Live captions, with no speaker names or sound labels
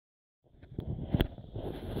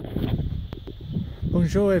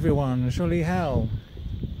Bonjour everyone, Jolly Hal.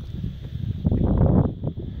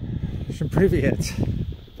 Всем привет.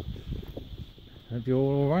 Hope you're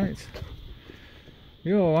all alright.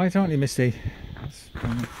 You're alright, aren't you, Misty?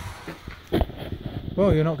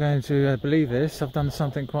 Well, you're not going to believe this. I've done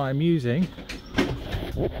something quite amusing.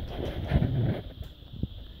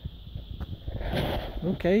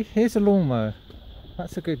 Okay, here's a lawnmower.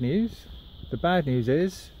 That's the good news. The bad news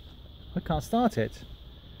is I can't start it.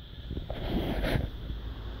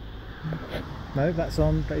 No, that's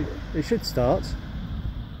on. It should start.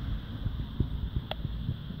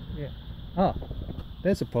 Yeah. Ah,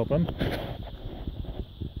 there's a problem.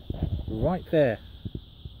 Right there.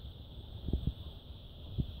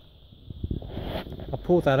 I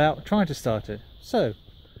pulled that out, trying to start it. So,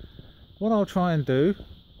 what I'll try and do,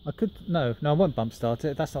 no, I won't bump start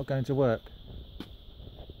it. That's not going to work.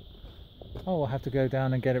 Oh, I'll have to go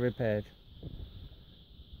down and get it repaired.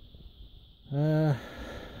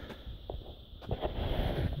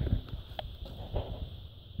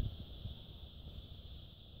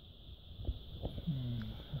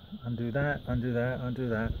 Undo that, undo that, undo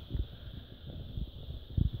that.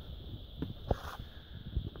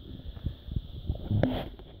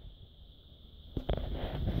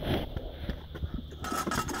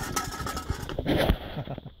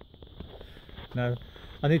 No,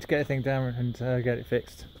 I need to get a thing down and get it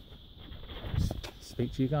fixed.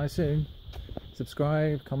 Speak to you guys soon.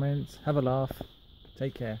 Subscribe, comment, have a laugh.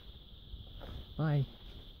 Take care. Bye.